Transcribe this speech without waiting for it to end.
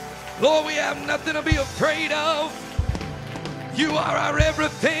Lord, we have nothing to be afraid of. You are our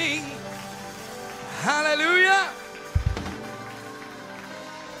everything. Hallelujah.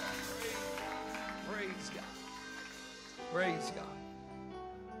 Praise God. Praise God.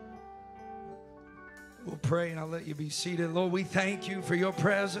 We'll pray and I'll let you be seated. Lord, we thank you for your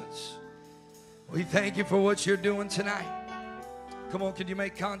presence. We thank you for what you're doing tonight. Come on, could you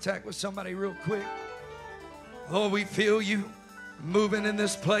make contact with somebody real quick? Lord, we feel you moving in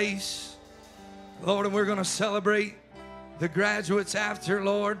this place. Lord, and we're going to celebrate the graduates after,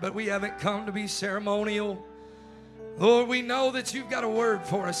 Lord, but we haven't come to be ceremonial. Lord, we know that you've got a word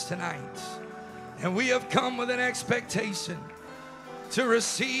for us tonight. And we have come with an expectation to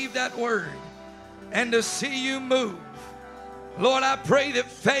receive that word and to see you move. Lord, I pray that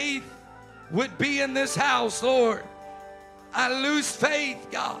faith would be in this house, Lord. I lose faith,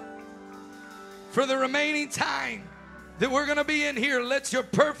 God, for the remaining time that we're going to be in here. Let your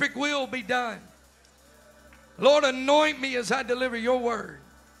perfect will be done. Lord, anoint me as I deliver your word.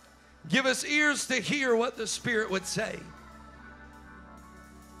 Give us ears to hear what the Spirit would say.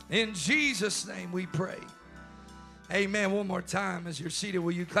 In Jesus' name we pray. Amen. One more time as you're seated,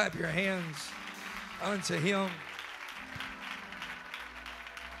 will you clap your hands unto him?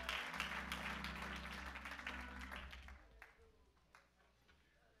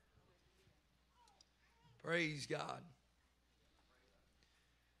 Praise God.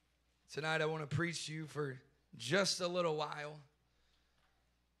 Tonight I want to preach to you for just a little while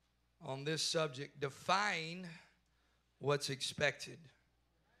on this subject, defying what's expected.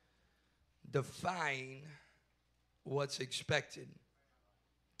 Defying what's expected.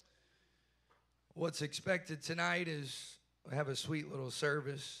 What's expected tonight is we have a sweet little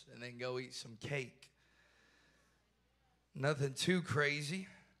service and then go eat some cake. Nothing too crazy,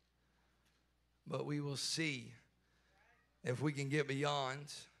 but we will see if we can get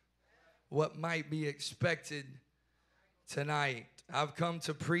beyond what might be expected tonight. I've come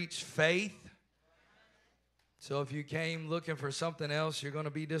to preach faith. So if you came looking for something else, you're going to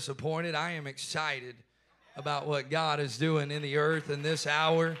be disappointed. I am excited about what God is doing in the earth in this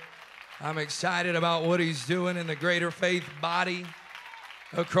hour. I'm excited about what he's doing in the Greater Faith body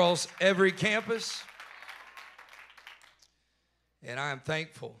across every campus. And I am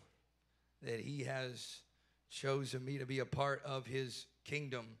thankful that he has chosen me to be a part of his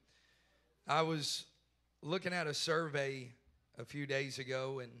kingdom. I was looking at a survey a few days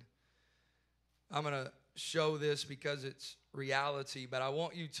ago, and I'm going to show this because it's reality, but I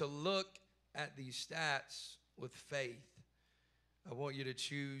want you to look at these stats with faith. I want you to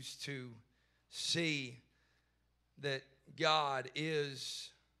choose to see that God is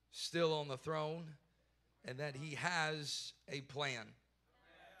still on the throne and that he has a plan.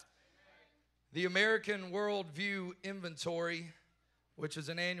 The American Worldview Inventory, which is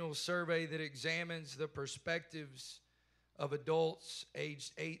an annual survey that examines the perspectives of adults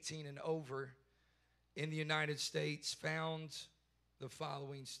aged 18 and over in the United States, found the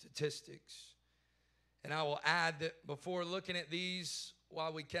following statistics. And I will add that before looking at these,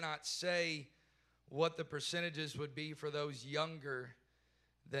 while we cannot say what the percentages would be for those younger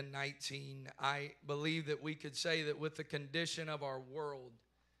than 19, I believe that we could say that with the condition of our world,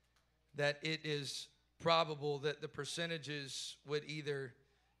 that it is probable that the percentages would either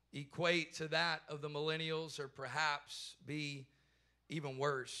equate to that of the millennials or perhaps be even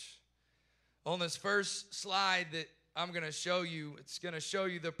worse. On this first slide that I'm going to show you, it's going to show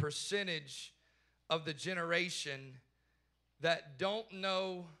you the percentage of the generation that don't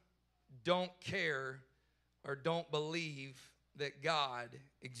know, don't care, or don't believe that God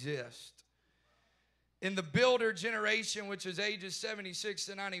exists. In the builder generation, which is ages 76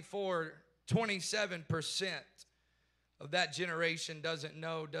 to 94, 27% of that generation doesn't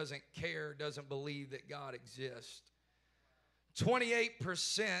know, doesn't care, doesn't believe that God exists.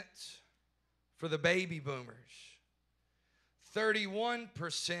 28% for the baby boomers.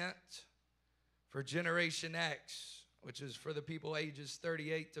 31% for Generation X, which is for the people ages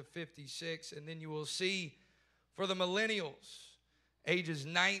 38 to 56. And then you will see for the millennials, ages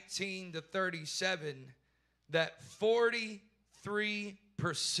 19 to 37, that 43%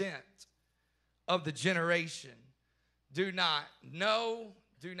 of the generation do not know,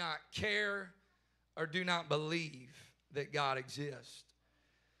 do not care, or do not believe that God exists.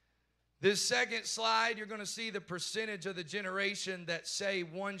 This second slide, you're going to see the percentage of the generation that say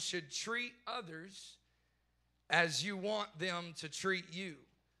one should treat others as you want them to treat you.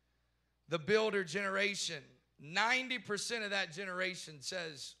 The builder generation, 90% of that generation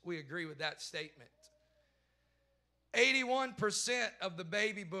says we agree with that statement. 81% of the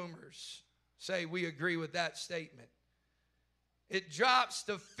baby boomers say we agree with that statement. it drops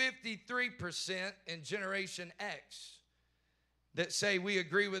to 53% in Generation X that say we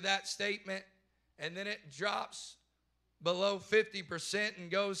agree with that statement, and then it drops below 50%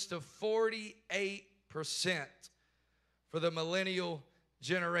 and goes to 48% for the millennial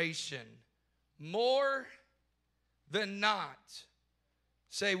generation. More than not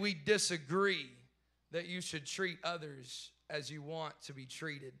say we disagree that you should treat others as you want to be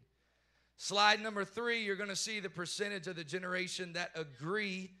treated. Slide number 3, you're going to see the percentage of the generation that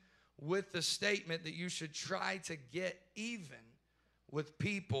agree with the statement that you should try to get even with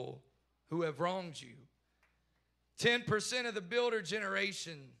people who have wronged you. 10% of the builder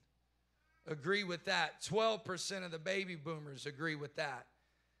generation agree with that. 12% of the baby boomers agree with that.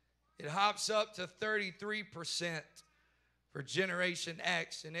 It hops up to 33% for Generation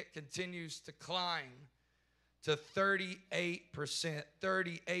X, and it continues to climb to 38%.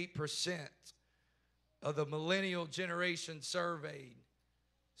 38% of the millennial generation surveyed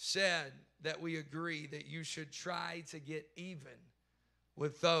said that we agree that you should try to get even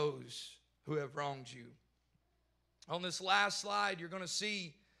with those who have wronged you. On this last slide, you're going to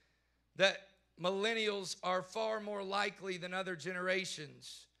see that millennials are far more likely than other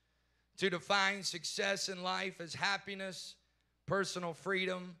generations to define success in life as happiness, personal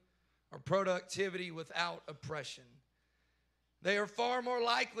freedom, or productivity without oppression. They are far more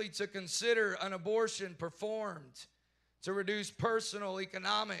likely to consider an abortion performed to reduce personal,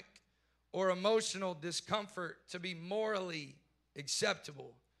 economic, or emotional discomfort to be morally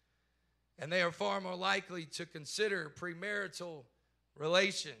acceptable. And they are far more likely to consider premarital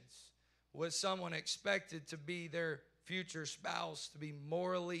relations with someone expected to be their future spouse to be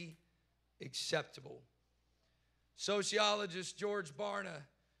morally acceptable. Sociologist George Barna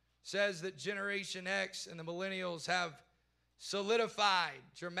says that Generation X and the millennials have solidified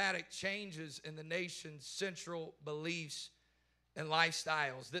dramatic changes in the nation's central beliefs and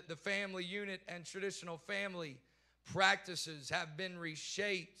lifestyles, that the family unit and traditional family practices have been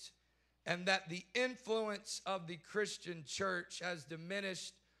reshaped, and that the influence of the Christian church has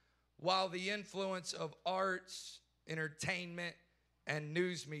diminished while the influence of arts, entertainment, and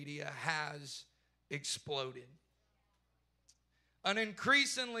news media has exploded. An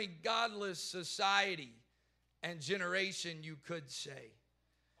increasingly godless society and generation, you could say.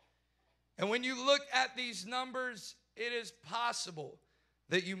 And when you look at these numbers, it is possible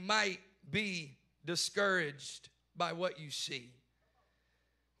that you might be discouraged by what you see.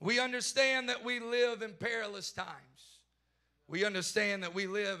 We understand that we live in perilous times. We understand that we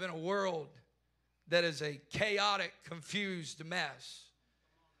live in a world that is a chaotic, confused mess.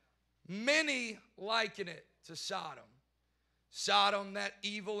 Many liken it to Sodom. Sodom, that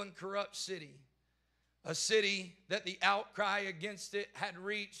evil and corrupt city. A city that the outcry against it had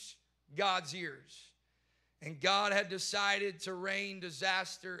reached God's ears. And God had decided to rain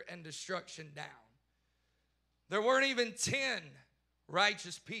disaster and destruction down. There weren't even 10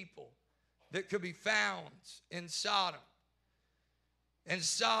 righteous people that could be found in Sodom. And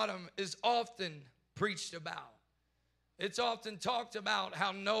Sodom is often preached about. It's often talked about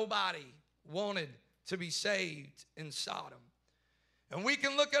how nobody wanted to be saved in Sodom. And we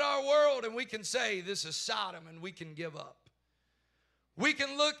can look at our world and we can say this is Sodom and we can give up. We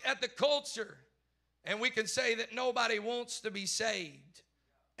can look at the culture and we can say that nobody wants to be saved.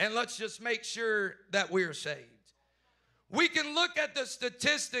 And let's just make sure that we're saved. We can look at the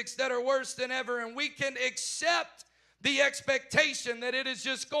statistics that are worse than ever and we can accept the expectation that it is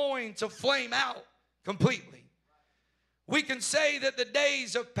just going to flame out completely. We can say that the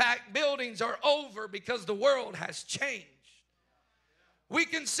days of packed buildings are over because the world has changed. We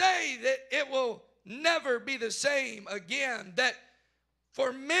can say that it will never be the same again, that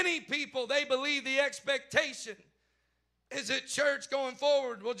for many people, they believe the expectation is that church going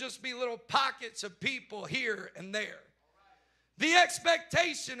forward will just be little pockets of people here and there. The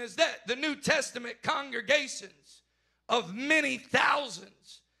expectation is that the New Testament congregations of many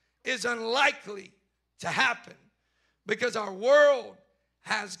thousands is unlikely to happen because our world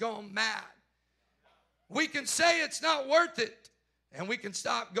has gone mad. We can say it's not worth it, and we can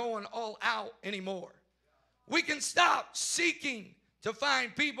stop going all out anymore. We can stop seeking to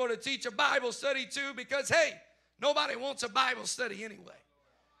find people to teach a Bible study to because, hey, nobody wants a Bible study anyway.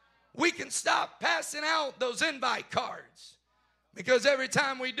 We can stop passing out those invite cards because every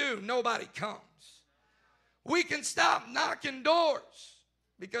time we do, nobody comes. We can stop knocking doors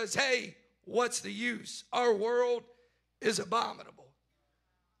because, hey, what's the use? Our world is abominable.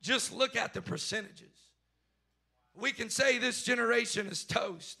 Just look at the percentages. We can say this generation is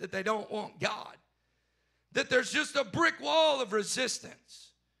toast, that they don't want God, that there's just a brick wall of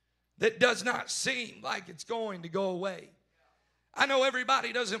resistance that does not seem like it's going to go away. I know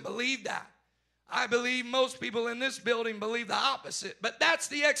everybody doesn't believe that. I believe most people in this building believe the opposite. But that's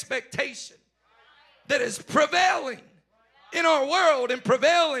the expectation that is prevailing in our world and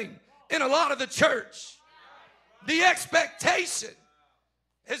prevailing in a lot of the church. The expectation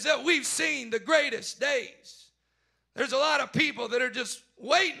is that we've seen the greatest days. There's a lot of people that are just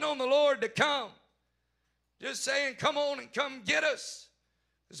waiting on the Lord to come. Just saying, come on and come get us,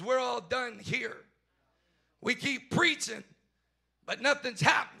 because we're all done here. We keep preaching, but nothing's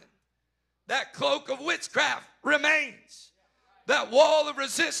happening. That cloak of witchcraft remains. That wall of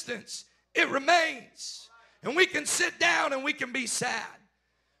resistance, it remains. And we can sit down and we can be sad.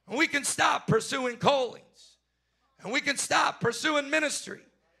 And we can stop pursuing callings. And we can stop pursuing ministry.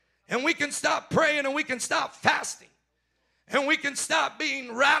 And we can stop praying and we can stop fasting. And we can stop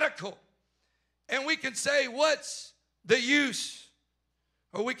being radical. And we can say, what's the use?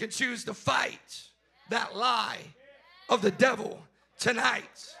 Or we can choose to fight that lie of the devil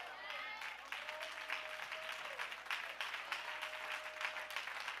tonight.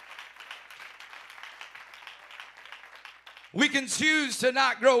 We can choose to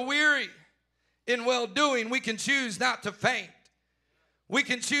not grow weary in well-doing. We can choose not to faint. We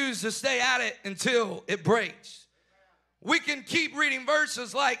can choose to stay at it until it breaks. We can keep reading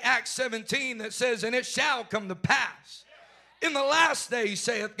verses like Acts 17 that says, and it shall come to pass in the last days,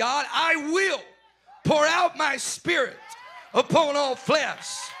 saith God, I will pour out my spirit upon all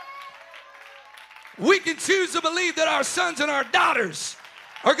flesh. We can choose to believe that our sons and our daughters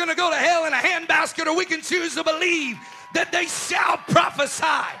are going to go to hell in a handbasket, or we can choose to believe that they shall prophesy,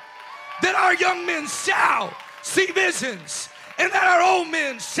 that our young men shall see visions, and that our old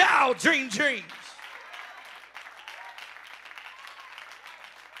men shall dream dreams.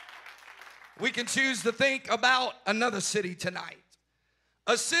 We can choose to think about another city tonight.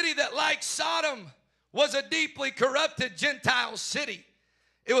 A city that, like Sodom, was a deeply corrupted Gentile city.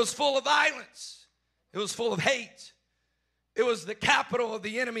 It was full of violence. It was full of hate. It was the capital of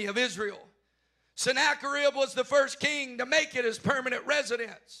the enemy of Israel. Sennacherib was the first king to make it his permanent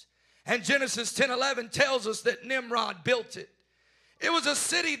residence. And Genesis 10:11 tells us that Nimrod built it. It was a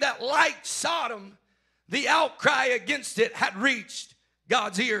city that, like Sodom, the outcry against it had reached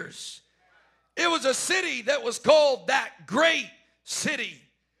God's ears. It was a city that was called that great city.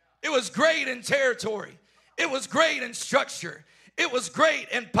 It was great in territory. It was great in structure. It was great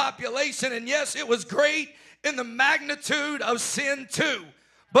in population. And yes, it was great in the magnitude of sin too.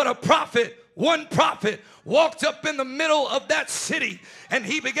 But one prophet walked up in the middle of that city, and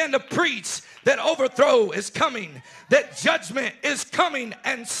he began to preach that overthrow is coming, that judgment is coming,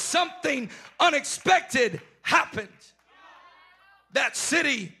 and something unexpected happened. That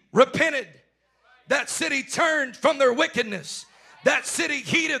city repented. That city turned from their wickedness. That city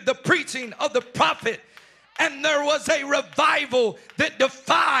heeded the preaching of the prophet, and there was a revival that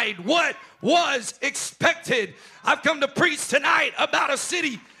defied what was expected. I've come to preach tonight about a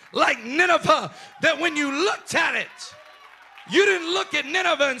city like Nineveh, that when you looked at it, you didn't look at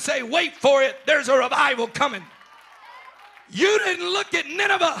Nineveh and say, wait for it, there's a revival coming. You didn't look at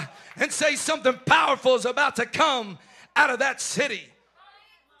Nineveh and say something powerful is about to come out of that city.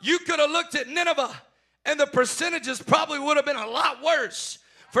 You could have looked at Nineveh, and the percentages probably would have been a lot worse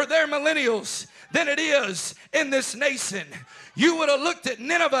for their millennials than it is in this nation. You would have looked at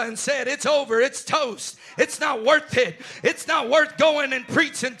Nineveh and said, it's over, it's toast. It's not worth it. It's not worth going and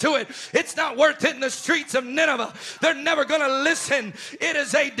preaching to it. It's not worth it in the streets of Nineveh. They're never going to listen. It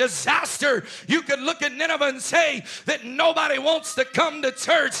is a disaster. You could look at Nineveh and say that nobody wants to come to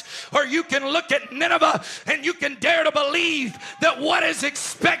church, or you can look at Nineveh and you can dare to believe that what is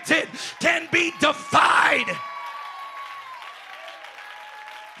expected can be defied.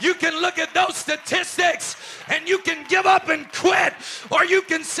 You can look at those statistics and you can give up and quit, or you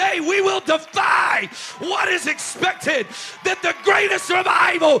can say we will defy what is expected, that the greatest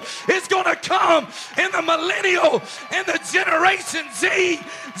revival is going to come in the millennial and the Generation Z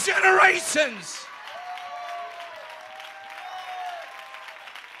generations.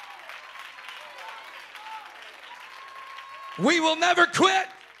 We will never quit,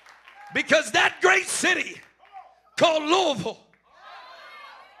 because that great city called Louisville,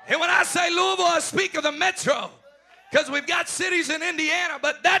 and when I say Louisville, I speak of the metro, because we've got cities in Indiana,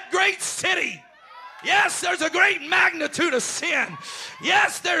 but that great city Yes, there's a great magnitude of sin.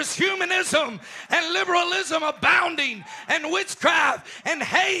 Yes, there's humanism and liberalism abounding, and witchcraft and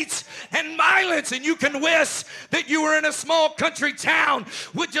hate and violence. And you can wish that you were in a small country town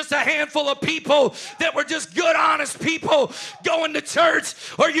with just a handful of people that were just good, honest people going to church.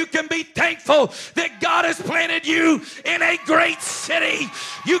 Or you can be thankful that God has planted you in a great city.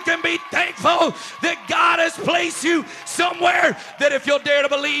 You can be thankful that God has placed you somewhere that if you'll dare to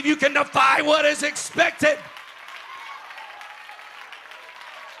believe, you can defy what is expected.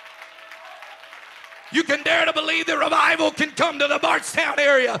 You can dare to believe that revival can come to the Bardstown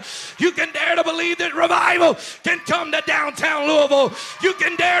area. You can dare to believe that revival can come to downtown Louisville. You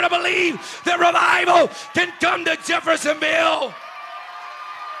can dare to believe that revival can come to Jeffersonville.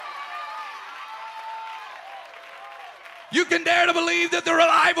 You can dare to believe that the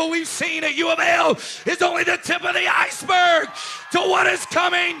revival we've seen at U of L is only the tip of the iceberg to what is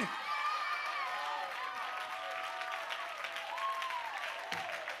coming.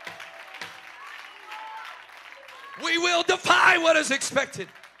 We will defy what is expected.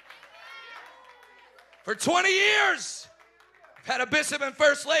 For 20 years, I've had a bishop and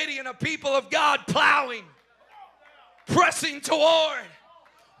first lady and a people of God plowing, pressing toward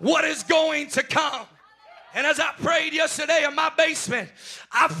what is going to come. And as I prayed yesterday in my basement,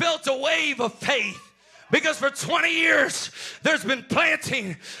 I felt a wave of faith. Because for 20 years, there's been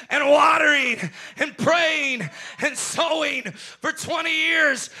planting and watering and praying and sowing. For 20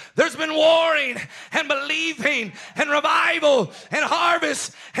 years, there's been warring and believing and revival and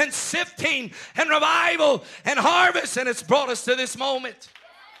harvest and sifting and revival and harvest. And it's brought us to this moment.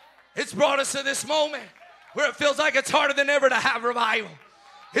 It's brought us to this moment where it feels like it's harder than ever to have revival.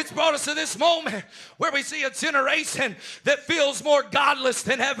 It's brought us to this moment where we see a generation that feels more godless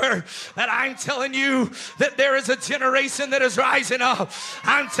than ever. That I'm telling you that there is a generation that is rising up.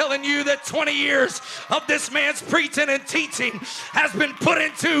 I'm telling you that 20 years of this man's preaching and teaching has been put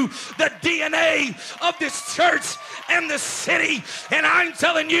into the DNA of this church and the city. And I'm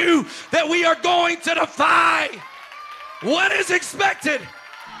telling you that we are going to defy what is expected.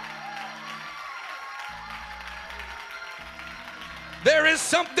 There is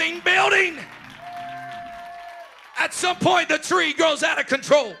something building. At some point, the tree grows out of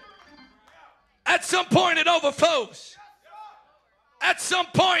control. At some point, it overflows. At some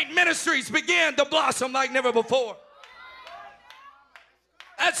point, ministries begin to blossom like never before.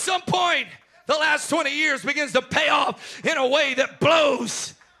 At some point, the last 20 years begins to pay off in a way that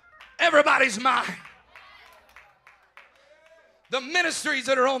blows everybody's mind. The ministries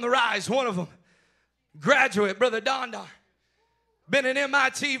that are on the rise, one of them, graduate, Brother Dondar. Been in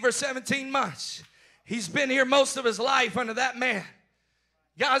MIT for 17 months. He's been here most of his life under that man.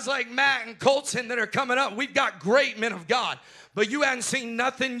 Guys like Matt and Colton that are coming up, we've got great men of God, but you haven't seen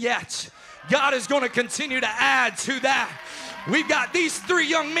nothing yet. God is going to continue to add to that. We've got these three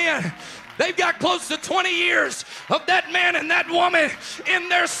young men. They've got close to 20 years of that man and that woman in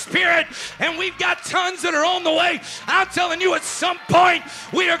their spirit, and we've got tons that are on the way. I'm telling you, at some point,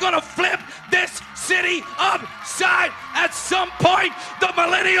 we are going to flip this city upside. At some point, the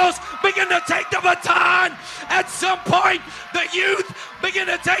millennials begin to take the baton. At some point, the youth begin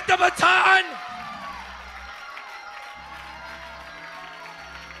to take the baton.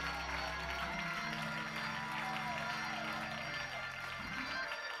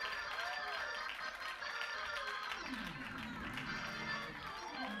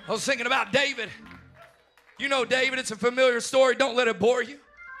 I was thinking about David. You know David, it's a familiar story. Don't let it bore you.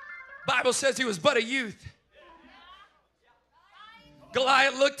 Bible says he was but a youth.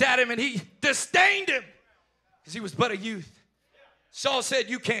 Goliath looked at him and he disdained him because he was but a youth. Saul said,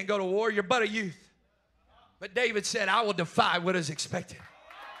 you can't go to war, you're but a youth. But David said, I will defy what is expected.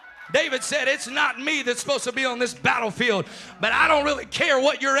 David said, it's not me that's supposed to be on this battlefield, but I don't really care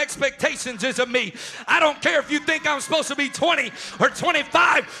what your expectations is of me. I don't care if you think I'm supposed to be 20 or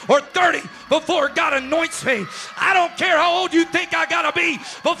 25 or 30 before God anoints me. I don't care how old you think I gotta be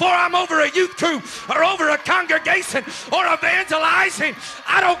before I'm over a youth group or over a congregation or evangelizing.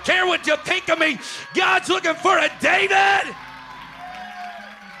 I don't care what you think of me. God's looking for a David.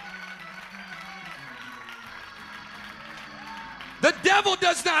 The devil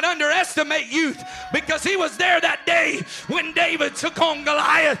does not underestimate youth because he was there that day when David took on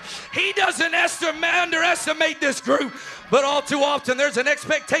Goliath. He doesn't underestimate this group, but all too often there's an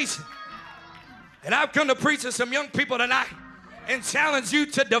expectation. And I've come to preach to some young people tonight and challenge you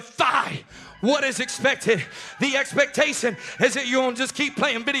to defy what is expected. The expectation is that you won't just keep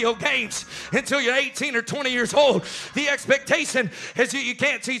playing video games until you're 18 or 20 years old. The expectation is that you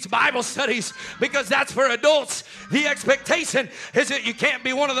can't teach Bible studies because that's for adults. The expectation is that you can't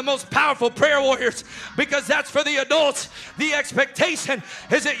be one of the most powerful prayer warriors because that's for the adults. The expectation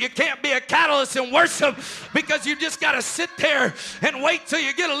is that you can't be a catalyst in worship because you just got to sit there and wait till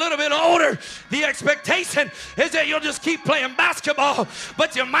you get a little bit older. The expectation is that you'll just keep playing basketball,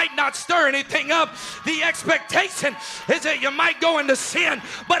 but you might not stir anything up. The expectation is that you might go into sin,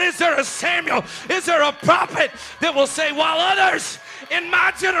 but is there a Samuel? Is there a prophet that will say, while others in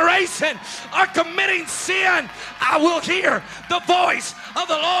my generation are committing sin, I will hear the voice of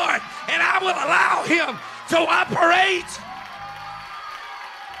the Lord and I will allow him to operate?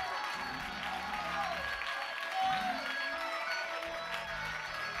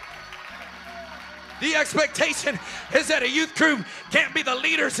 The expectation is that a youth group can't be the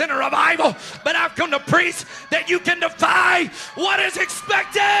leaders in a revival, but I've come to preach that you can defy what is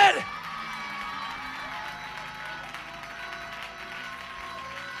expected.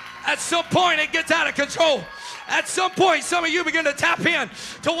 At some point, it gets out of control. At some point, some of you begin to tap in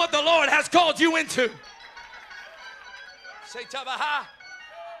to what the Lord has called you into. Say, Tabaha.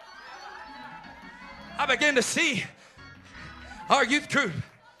 I began to see our youth group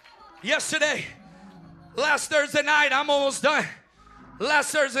yesterday. Last Thursday night, I'm almost done.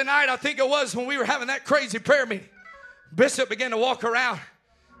 Last Thursday night, I think it was, when we were having that crazy prayer meeting, Bishop began to walk around.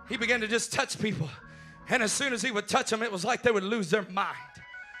 He began to just touch people. And as soon as he would touch them, it was like they would lose their mind.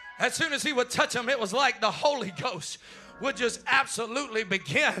 As soon as he would touch them, it was like the Holy Ghost would just absolutely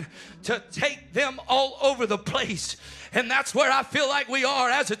begin to take them all over the place. And that's where I feel like we are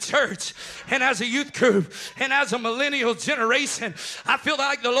as a church and as a youth group and as a millennial generation. I feel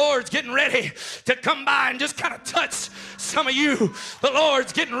like the Lord's getting ready to come by and just kind of touch some of you. The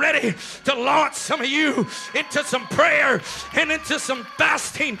Lord's getting ready to launch some of you into some prayer and into some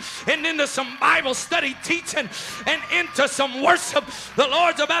fasting and into some Bible study teaching and into some worship. The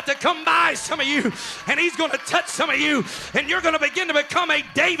Lord's about to come by some of you and he's going to touch some of you, and you're going to begin to become a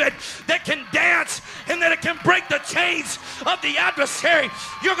David that can dance and that it can break the chains of the adversary.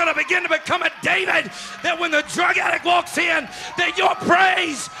 You're going to begin to become a David that when the drug addict walks in, that your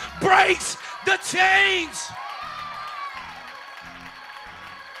praise breaks the chains.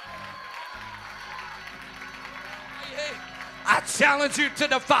 I challenge you to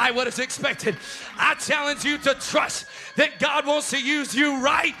defy what is expected. I challenge you to trust that God wants to use you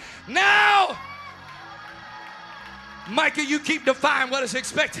right now. Micah, you keep defying what is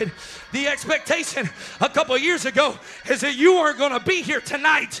expected. The expectation a couple of years ago is that you weren't going to be here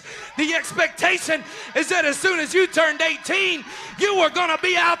tonight. The expectation is that as soon as you turned 18, you were going to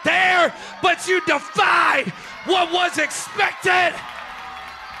be out there, but you defied what was expected.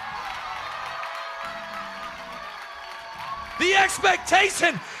 The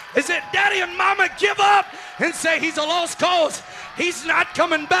expectation is that daddy and mama give up and say he's a lost cause. He's not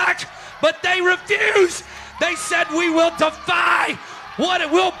coming back, but they refuse. They said, we will defy what it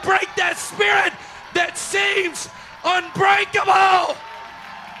will break that spirit that seems unbreakable.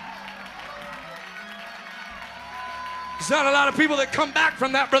 There's not a lot of people that come back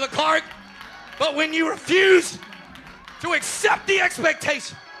from that, Brother Clark. But when you refuse to accept the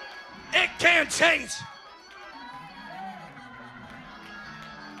expectation, it can change.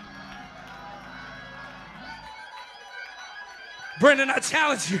 Brendan, I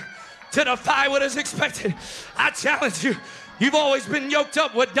challenge you to defy what is expected. I challenge you. You've always been yoked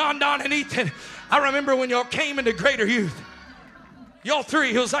up with Don and Ethan. I remember when y'all came into Greater Youth. Y'all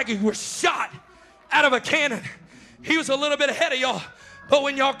three, it was like you were shot out of a cannon. He was a little bit ahead of y'all. But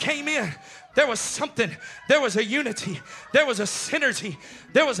when y'all came in, there was something. There was a unity. There was a synergy.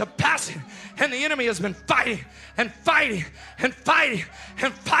 There was a passion. And the enemy has been fighting and fighting and fighting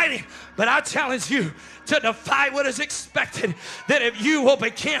and fighting. But I challenge you to defy what is expected. That if you will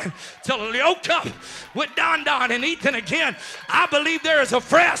begin to yoke up with Don and Ethan again, I believe there is a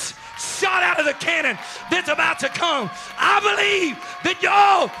fresh shot out of the cannon that's about to come. I believe that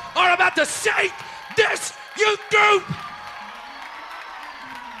y'all are about to shake this youth group.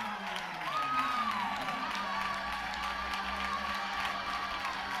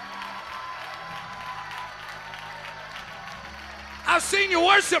 I've seen you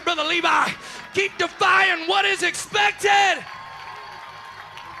worship, Brother Levi. Keep defying what is expected.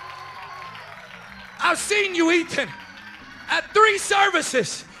 I've seen you, Ethan, at 3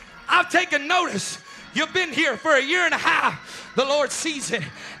 services. I've taken notice. You've been here for a year and a half. The Lord sees it.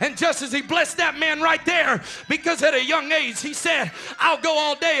 And just as he blessed that man right there, because at a young age, he said, I'll go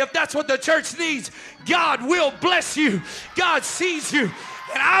all day if that's what the church needs. God will bless you. God sees you.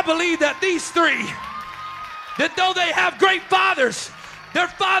 And I believe that these three, that though they have great fathers, their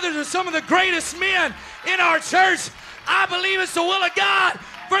fathers are some of the greatest men in our church. I believe it's the will of God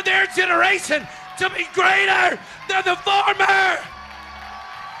for their generation to be greater than the former.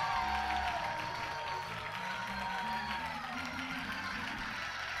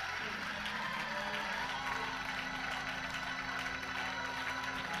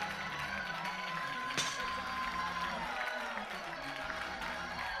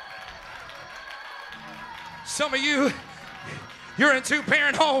 Some of you, you're in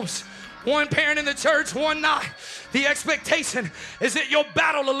two-parent homes. One parent in the church, one not. The expectation is that you'll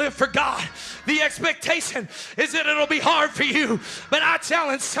battle to live for God. The expectation is that it'll be hard for you. But I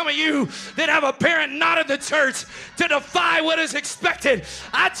challenge some of you that have a parent not in the church to defy what is expected.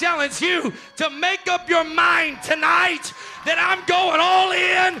 I challenge you to make up your mind tonight that I'm going all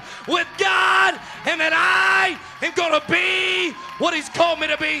in with God and that I am going to be what He's called me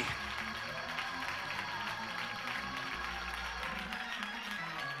to be.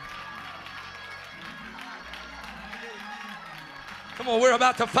 Come on, we're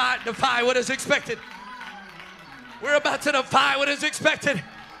about to defy what is expected. We're about to defy what is expected.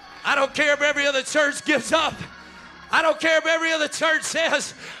 I don't care if every other church gives up. I don't care if every other church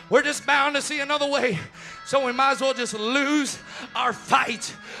says we're just bound to see another way. So we might as well just lose our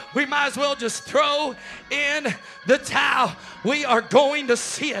fight. We might as well just throw in the towel. We are going to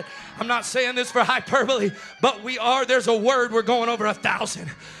see it. I'm not saying this for hyperbole, but we are. There's a word we're going over 1,000.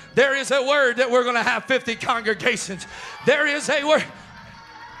 There is a word that we're going to have 50 congregations. There is a word.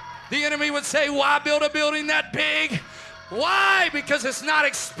 The enemy would say, why build a building that big? Why? Because it's not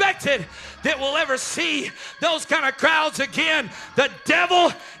expected that we'll ever see those kind of crowds again. The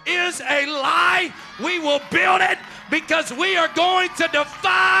devil is a lie. We will build it because we are going to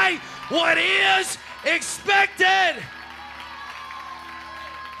defy what is expected.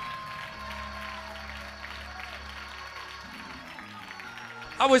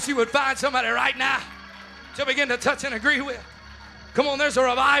 I wish you would find somebody right now to begin to touch and agree with. Come on, there's a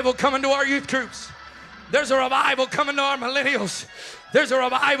revival coming to our youth groups. There's a revival coming to our millennials. There's a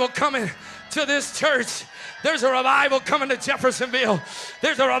revival coming to this church. There's a revival coming to Jeffersonville.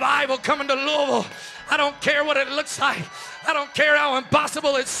 There's a revival coming to Louisville. I don't care what it looks like. I don't care how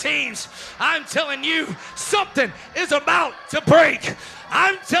impossible it seems. I'm telling you, something is about to break.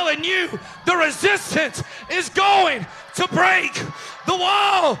 I'm telling you, the resistance is going to break. The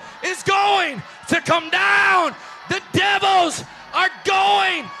wall is going to come down. The devils are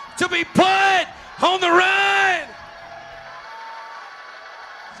going to be put on the run.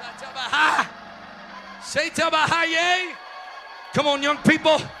 Come on, young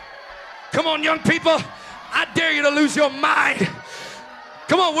people. Come on, young people. I dare you to lose your mind.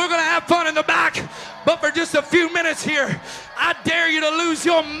 Come on, we're going to have fun in the back, but for just a few minutes here, I dare you to lose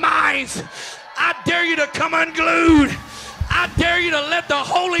your minds. I dare you to come unglued. I dare you to let the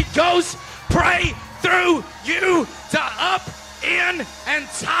Holy Ghost pray through you to up, in, and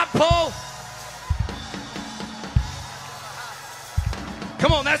topple.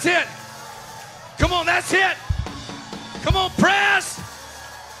 Come on, that's it. Come on, that's it. Come on, press.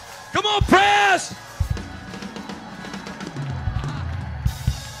 Come on, press.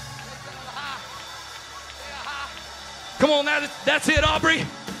 Come on, that's it, Aubrey.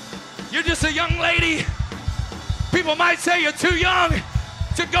 You're just a young lady. People might say you're too young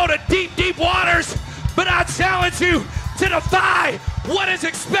to go to deep, deep waters, but I challenge you to defy what is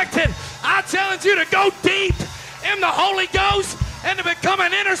expected. I challenge you to go deep in the Holy Ghost and to become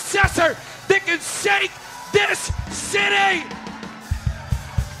an intercessor that can shake this city.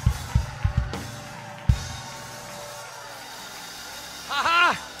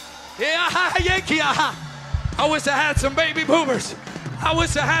 I wish I had some baby boomers. I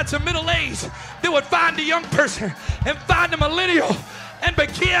wish I had some middle-aged that would find a young person and find a millennial and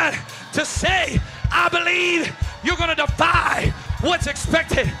begin to say, I believe you're going to defy what's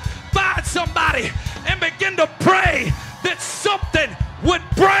expected. Find somebody and begin to pray that something would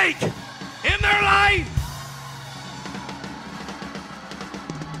break in their life.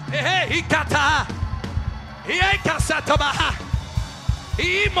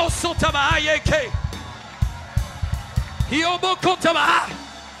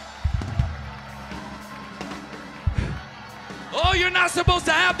 Oh, you're not supposed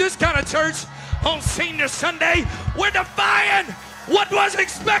to have this kind of church on Senior Sunday. We're defying what was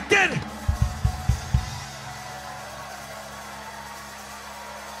expected.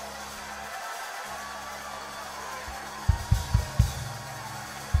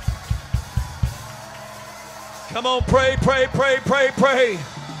 Come on, pray, pray, pray, pray, pray.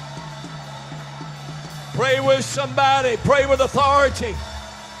 Pray with somebody. Pray with authority.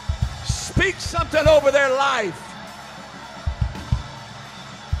 Speak something over their life.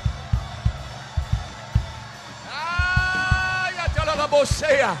 Ah, ya te lo la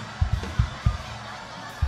vocea.